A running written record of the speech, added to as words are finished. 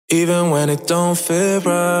even when it don't feel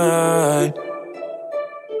right.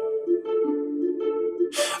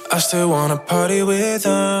 I still wanna party with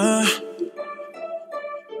her,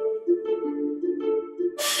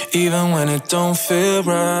 even when it don't feel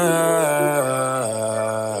right.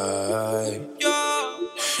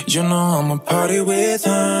 You know I'ma party with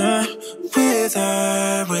her, with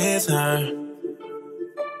her, with her.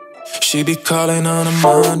 She be calling on a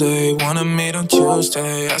Monday, wanna meet on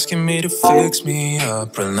Tuesday, asking me to fix me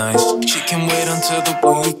up real nice. She can wait until the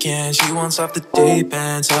weekend, she wants off the deep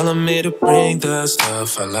end, telling me to bring the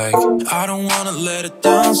stuff I like. I don't wanna let her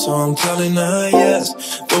down, so I'm telling her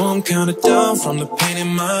yes. Though I'm counted down from the pain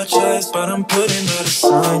in my chest, but I'm putting her to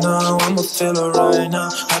sign now. I'ma feel her right now,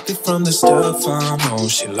 happy from the stuff I know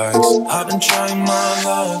she likes. I've been trying my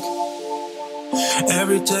luck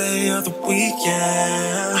every day of the week,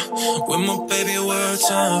 yeah. With my baby, what's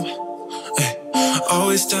up? Ay,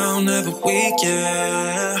 always down every week,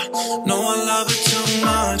 yeah. Know I love her too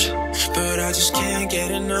much, but I just can't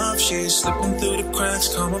get enough. She's slipping through the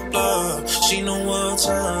cracks, come a bluff. She know what's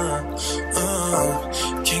up,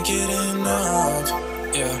 can't get enough,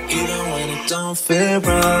 yeah. Even when it don't feel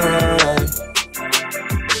right,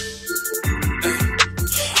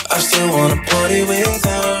 I still wanna party with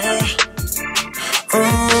her.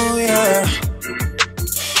 Oh yeah,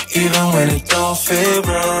 even when it don't feel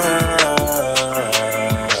right.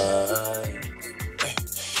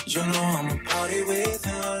 You know I'ma party with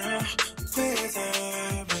her, with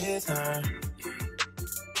her, with her.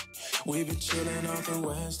 We be chillin' off the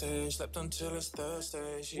Wednesday, slept until it's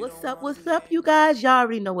Thursday. What's up, you guys? Y'all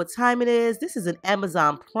already know what time it is. This is an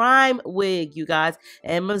Amazon Prime wig, you guys.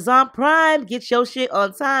 Amazon Prime, get your shit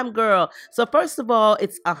on time, girl. So first of all,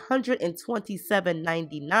 it's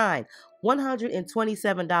 $127.99.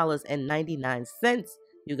 $127.99,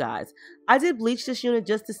 you guys. I did bleach this unit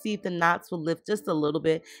just to see if the knots would lift just a little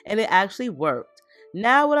bit, and it actually worked.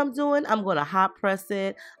 Now what I'm doing, I'm going to hot press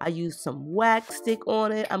it. I use some wax stick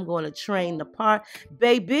on it. I'm going to train the part.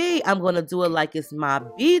 Baby, I'm going to do it like it's my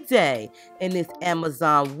B-day in this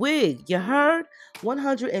Amazon wig. You heard?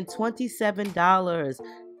 $127.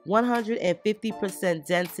 150%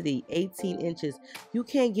 density, 18 inches. You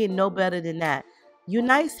can't get no better than that.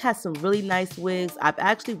 UNice has some really nice wigs. I've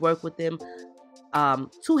actually worked with them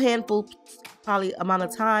 2 handfuls, probably amount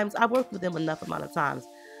of times. I worked with them enough amount of times.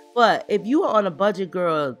 But if you are on a budget,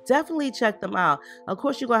 girl, definitely check them out. Of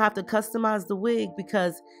course, you're going to have to customize the wig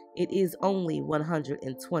because it is only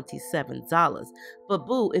 $127. But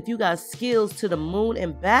boo, if you got skills to the moon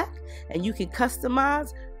and back and you can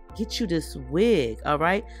customize, get you this wig, all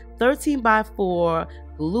right? 13x4,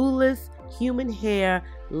 glueless, human hair,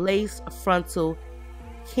 lace frontal,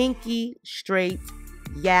 kinky, straight,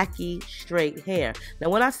 yaki straight hair. Now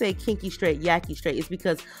when I say kinky straight, yaki straight, it's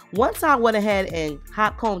because once I went ahead and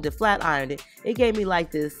hot combed and flat ironed it, it gave me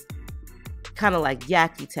like this kind of like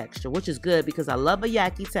yaki texture, which is good because I love a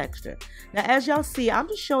yaki texture. Now as y'all see, I'm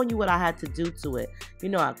just showing you what I had to do to it. You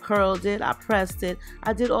know, I curled it, I pressed it,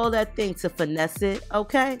 I did all that thing to finesse it,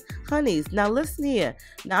 okay? Honeys, now listen here.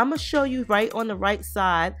 Now I'm gonna show you right on the right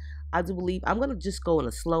side. I do believe I'm going to just go in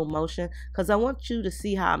a slow motion because I want you to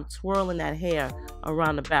see how I'm twirling that hair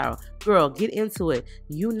around the barrel. Girl, get into it.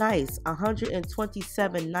 UNice,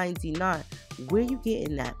 $127.99. Where you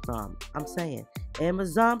getting that from? I'm saying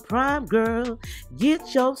Amazon Prime, girl.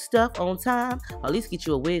 Get your stuff on time. Or at least get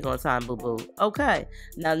you a wig on time, boo-boo. Okay,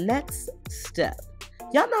 now next step.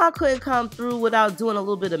 Y'all know I couldn't come through without doing a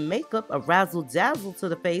little bit of makeup, a razzle-dazzle to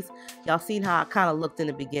the face. Y'all seen how I kind of looked in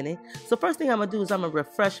the beginning. So first thing I'm going to do is I'm going to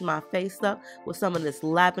refresh my face up with some of this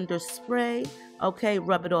lavender spray. Okay,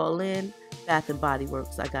 rub it all in. Bath & Body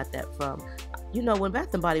Works, I got that from. You know, when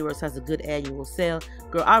Bath & Body Works has a good annual sale,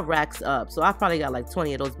 girl, I racks up. So I probably got like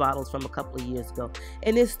 20 of those bottles from a couple of years ago.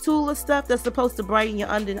 And this Tula stuff that's supposed to brighten your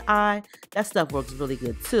under eye, that stuff works really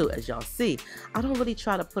good too, as y'all see. I don't really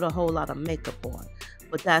try to put a whole lot of makeup on.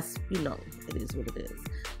 But that's, you know, it is what it is.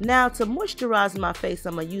 Now, to moisturize my face,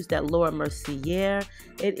 I'm going to use that Laura Mercier.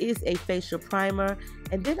 It is a facial primer.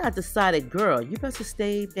 And then I decided, girl, you better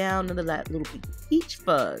stay down under that little peach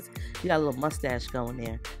fuzz. You got a little mustache going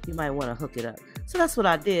there. You might want to hook it up. So that's what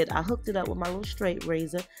I did. I hooked it up with my little straight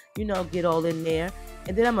razor. You know, get all in there.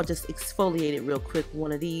 And then I'm going to just exfoliate it real quick.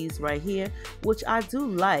 One of these right here, which I do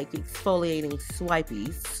like, exfoliating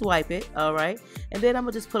swipies. Swipe it, all right? And then I'm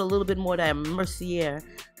going to just put a little bit more of that Mercier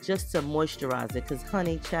just to moisturize it. Because,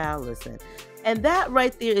 honey, child, listen. And that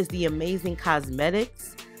right there is the Amazing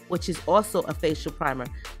Cosmetics, which is also a facial primer.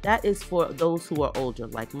 That is for those who are older,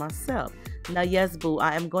 like myself. Now, yes, boo,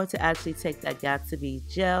 I am going to actually take that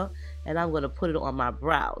Got2b gel and I'm going to put it on my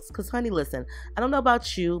brows. Because, honey, listen, I don't know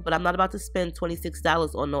about you, but I'm not about to spend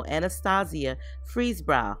 $26 on no Anastasia freeze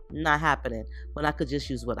brow. Not happening when I could just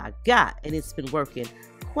use what I got, and it's been working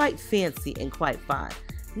quite fancy and quite fine.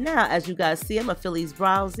 Now, as you guys see, I'm going to fill these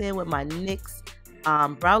brows in with my NYX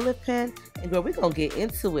brow lift pen, and girl, we're going to get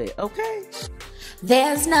into it, okay?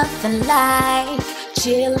 There's nothing like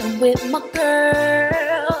chilling with my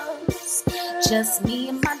girls, just me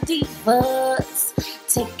and my divas,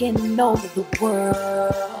 taking over the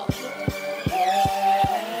world.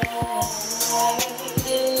 Hey,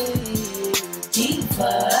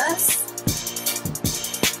 divas.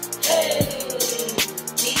 Hey,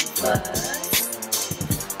 divas.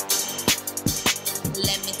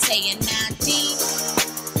 Let me tell you now, D-I-V-A-S,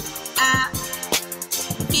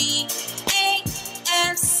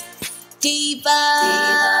 divas.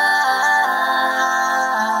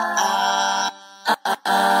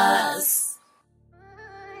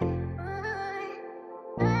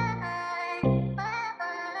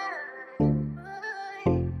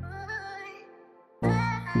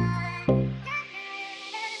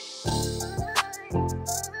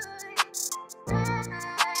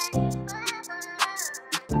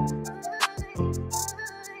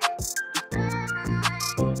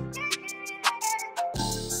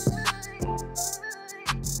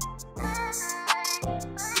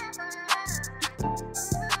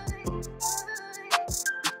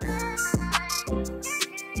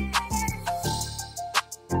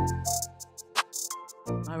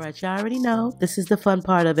 Alright, y'all already know this is the fun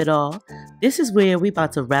part of it all. This is where we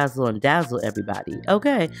about to razzle and dazzle everybody,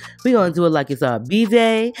 okay? We're going to do it like it's our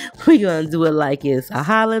B-Day. We're going to do it like it's a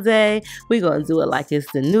holiday. We're going to do it like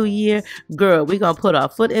it's the new year. Girl, we're going to put our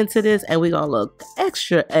foot into this and we're going to look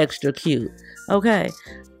extra, extra cute, okay?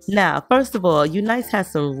 Now, first of all, UNice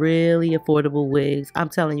has some really affordable wigs. I'm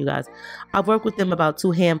telling you guys, I've worked with them about 2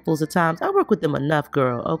 handfuls of times. I work with them enough,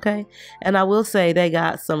 girl, okay? And I will say they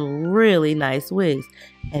got some really nice wigs.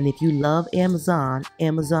 And if you love Amazon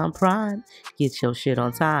Prime, get your shit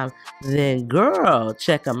on time, then girl,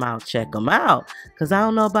 check them out, Because I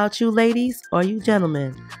don't know about you ladies or you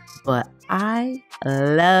gentlemen, but I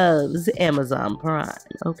loves Amazon Prime,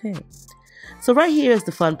 okay? So right here is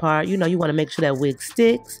the fun part. You know, you want to make sure that wig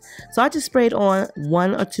sticks. So I just sprayed on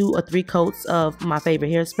 1 or 2 or 3 coats of my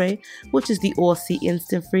favorite hairspray, which is the Aussie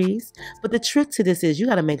Instant Freeze. But the trick to this is you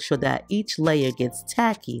got to make sure that each layer gets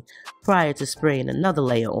tacky prior to spraying another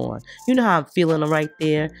layer on. You know how I'm feeling right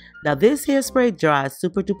there. Now this hairspray dries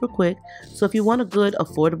super duper quick. So if you want a good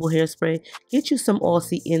affordable hairspray, get you some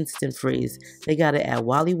Aussie Instant Freeze. They got it at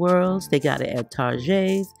Wally Worlds. They got it at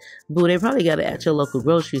Target's. Boo, they probably got it at your local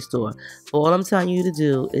grocery store. But all I'm telling you to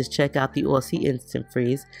do is check out the Aussie Instant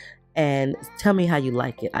Freeze and tell me how you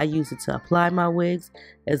like it. I use it to apply my wigs,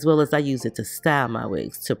 as well as I use it to style my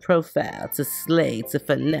wigs, to profile, to slay, to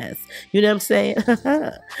finesse. You know what I'm saying?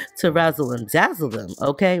 To razzle and dazzle them,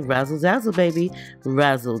 okay? Razzle dazzle, baby.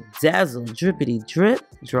 Razzle dazzle, drippity drip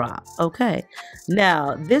drop, okay?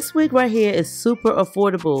 Now, this wig right here is super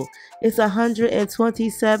affordable. It's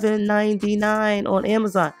 $127.99 on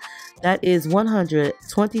Amazon. That is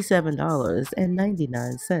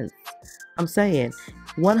 $127.99. I'm saying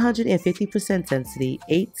 150% density,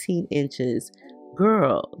 18 inches.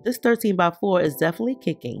 Girl, this 13x4 is definitely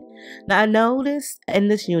kicking. Now, I noticed in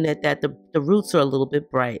this unit that the roots are a little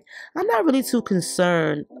bit bright. I'm not really too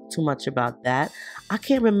concerned too much about that. I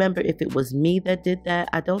can't remember if it was me that did that.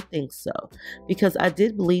 I don't think so, because I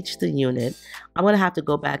did bleach the unit. I'm going to have to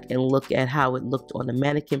go back and look at how it looked on the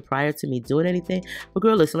mannequin prior to me doing anything. But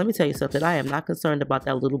girl, listen, let me tell you something. I am not concerned about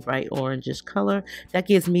that little bright orangish color. That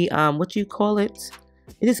gives me, what you call it?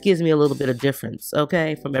 It just gives me a little bit of difference,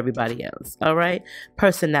 okay, from everybody else, all right?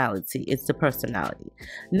 Personality. It's the personality.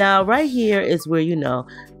 Now, right here is where, you know,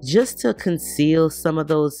 just to conceal some of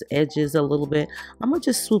those edges a little bit, I'm going to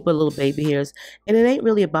just swoop a little baby hairs. And it ain't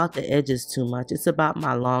really about the edges too much. It's about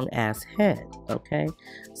my long-ass head, okay?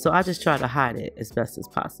 So I just try to hide it as best as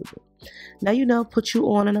possible. Now, you know, put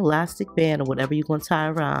you on an elastic band or whatever you're going to tie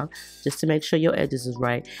around just to make sure your edges is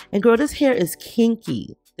right. And girl, this hair is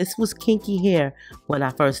kinky. This was kinky hair when I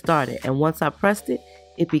first started, and once I pressed it,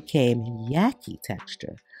 it became yucky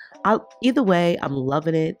texture. Either way, I'm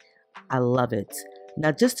loving it. I love it.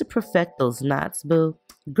 Now, just to perfect those knots, boo,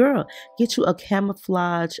 girl, get you a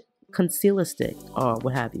camouflage concealer stick or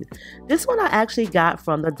what have you. This one I actually got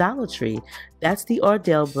from the Dollar Tree. That's the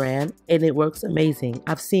Ardell brand, and it works amazing.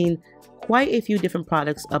 I've seen quite a few different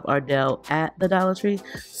products of Ardell at the Dollar Tree.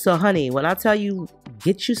 So honey, when I tell you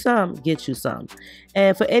get you some, get you some.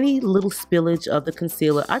 And for any little spillage of the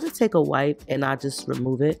concealer, I just take a wipe and I just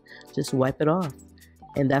remove it, just wipe it off.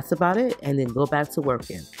 And that's about it. And then go back to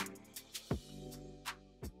working.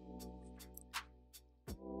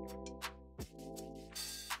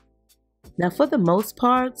 Now, for the most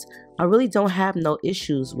part, I really don't have no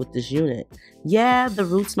issues with this unit. Yeah, the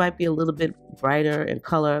roots might be a little bit brighter in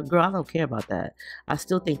color. Girl, I don't care about that. I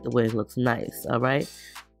still think the wig looks nice, all right?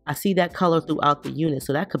 I see that color throughout the unit,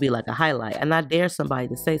 so that could be like a highlight. And I dare somebody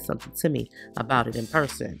to say something to me about it in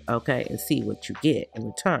person, okay? And see what you get in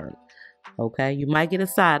return, okay? You might get a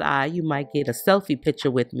side eye. You might get a selfie picture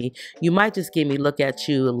with me. You might just get me look at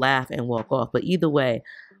you, laugh, and walk off. But either way,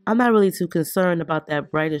 I'm not really too concerned about that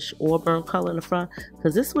brightish auburn color in the front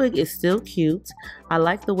because this wig is still cute. I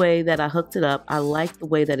like the way that I hooked it up. I like the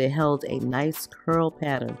way that it held a nice curl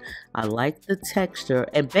pattern. I like the texture.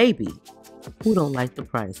 And baby, who don't like the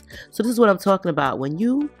price? So this is what I'm talking about. When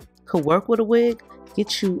you could work with a wig,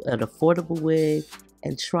 get you an affordable wig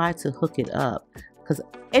and try to hook it up. Because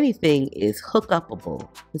anything is hook-upable.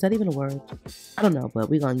 Is that even a word? I don't know, but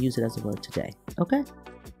we're going to use it as a word today. Okay?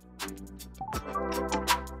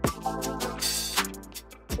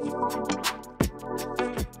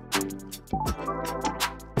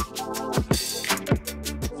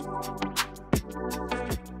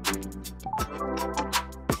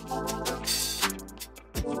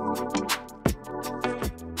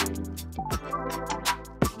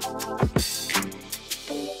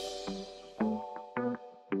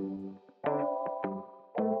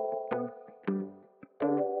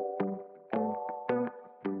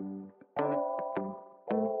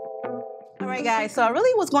 Alright guys, so I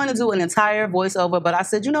really was going to do an entire voiceover, but I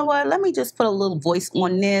said, you know what, let me just put a little voice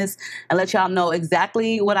on this and let y'all know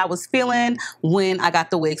exactly what I was feeling when I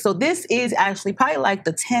got the wig. So this is actually probably like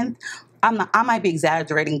the 10th. I might be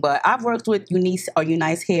exaggerating, but I've worked with UNice or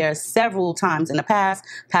UNice hair several times in the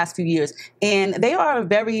past few years, and they are a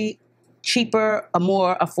very cheaper, a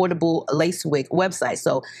more affordable lace wig website.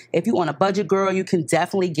 So if you want a budget girl, you can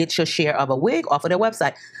definitely get your share of a wig off of their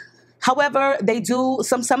website. However, they do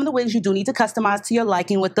some of the wigs you do need to customize to your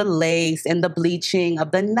liking with the lace and the bleaching of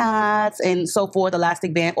the knots and so forth,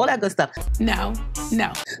 elastic band, all that good stuff. No.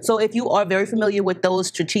 So if you are very familiar with those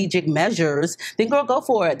strategic measures, then girl, go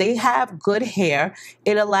for it. They have good hair.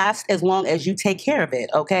 It'll last as long as you take care of it,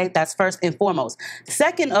 okay? That's first and foremost.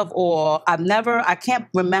 Second of all, I can't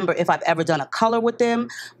remember if I've ever done a color with them,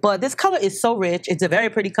 but this color is so rich. It's a very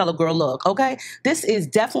pretty color, girl, look, okay? This is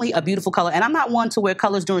definitely a beautiful color, and I'm not one to wear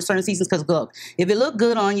colors during certain seasons because look, if it look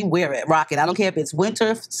good on you, wear it, rock it. I don't care if it's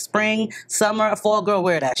winter, spring, summer, fall, girl,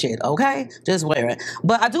 wear that shit, okay? Just wear it.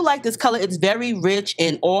 But I do like this color. It's very rich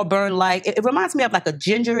and auburn-like. It reminds me of like a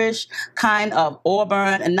gingerish kind of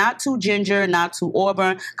auburn, and not too ginger, not too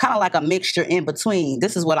auburn, kind of like a mixture in between.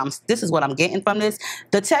 This is what I'm getting from this.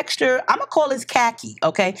 The texture, I'm gonna call this khaki,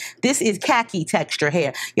 okay? This is khaki texture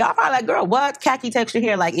hair. Y'all probably like, girl, what? Khaki texture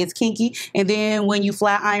hair? Like it's kinky, and then when you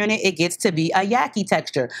flat iron it, it gets to be a yaki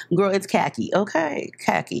texture. Girl, it's khaki, okay?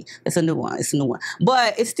 Khaki. It's a new one. It's a new one.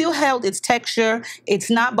 But it still held its texture.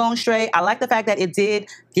 It's not bone straight. I like the fact that it did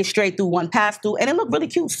get straight through one pass through, and it looked really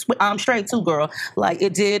cute. Straight too, girl. Like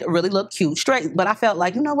it did really look cute straight. But I felt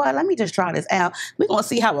like, you know what? Let me just try this out. We're gonna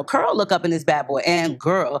see how a curl look up in this bad boy. And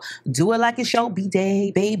girl, do it like it's your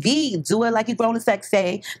B-day, baby. Do it like you're grown and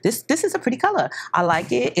sexy. This is a pretty color. I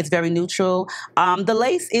like it. It's very neutral. The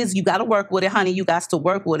lace is, you gotta work with it, honey. You got to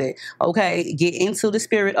work with it. Okay, get into the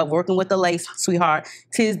spirit of working with the lace, sweetheart.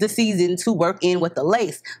 'Tis the season to work in with the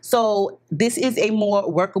lace. So this is a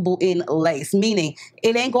more workable in lace, meaning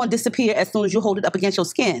it ain't going to disappear as soon as you hold it up against your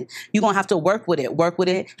skin. You're going to have to work with it. Work with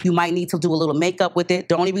it. You might need to do a little makeup with it.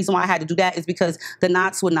 The only reason why I had to do that is because the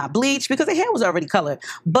knots would not bleach because the hair was already colored.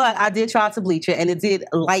 But I did try to bleach it, and it did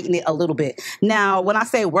lighten it a little bit. Now, when I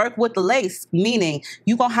say work with the lace, meaning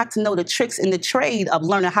you're going to have to know the tricks in the trade of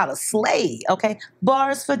learning how to slay, okay?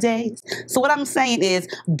 Bars for days. So what I'm saying is,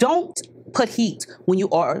 don't put heat when you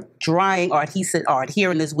are drying or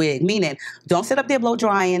adhering this wig, meaning don't sit up there blow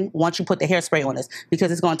drying once you put the hairspray on this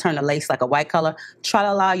because it's going to turn the lace like a white color. Try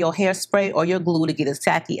to allow your hairspray or your glue to get as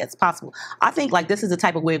tacky as possible. I think like this is the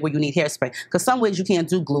type of wig where you need hairspray because some wigs you can't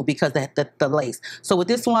do glue because the lace. So with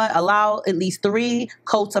this one, allow at least 3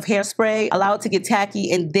 coats of hairspray, allow it to get tacky,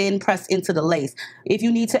 and then press into the lace. If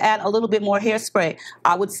you need to add a little bit more hairspray,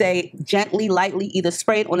 I would say gently, lightly, either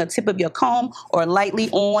spray it on the tip of your comb or lightly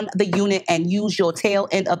on the unit and use your tail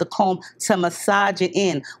end of the comb to massage it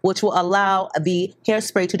in, which will allow the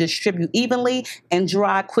hairspray to distribute evenly and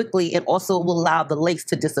dry quickly, and also will allow the lace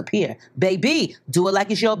to disappear. Baby, do it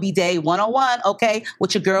like it's your B-Day 101, okay,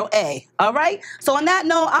 with your girl A, all right? So on that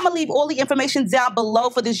note, I'm going to leave all the information down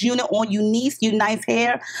below for this unit on UNice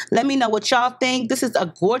hair. Let me know what y'all think. This is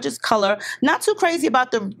a gorgeous color. Not too crazy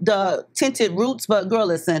about the tinted roots, but girl,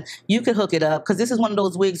 listen, you can hook it up because this is one of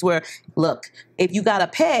those wigs where, look, if you gotta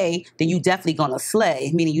pay, then you definitely gonna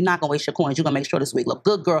slay, meaning you're not gonna waste your coins. You're gonna make sure this wig look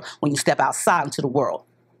good, girl, when you step outside into the world.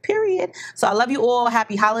 Period. So I love you all.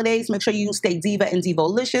 Happy holidays. Make sure you stay diva and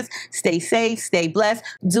divolicious. Stay safe. Stay blessed.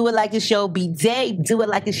 Do it like it's your B-Day. Do it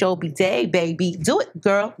like it's your B-Day, baby. Do it,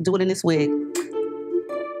 girl. Do it in this wig.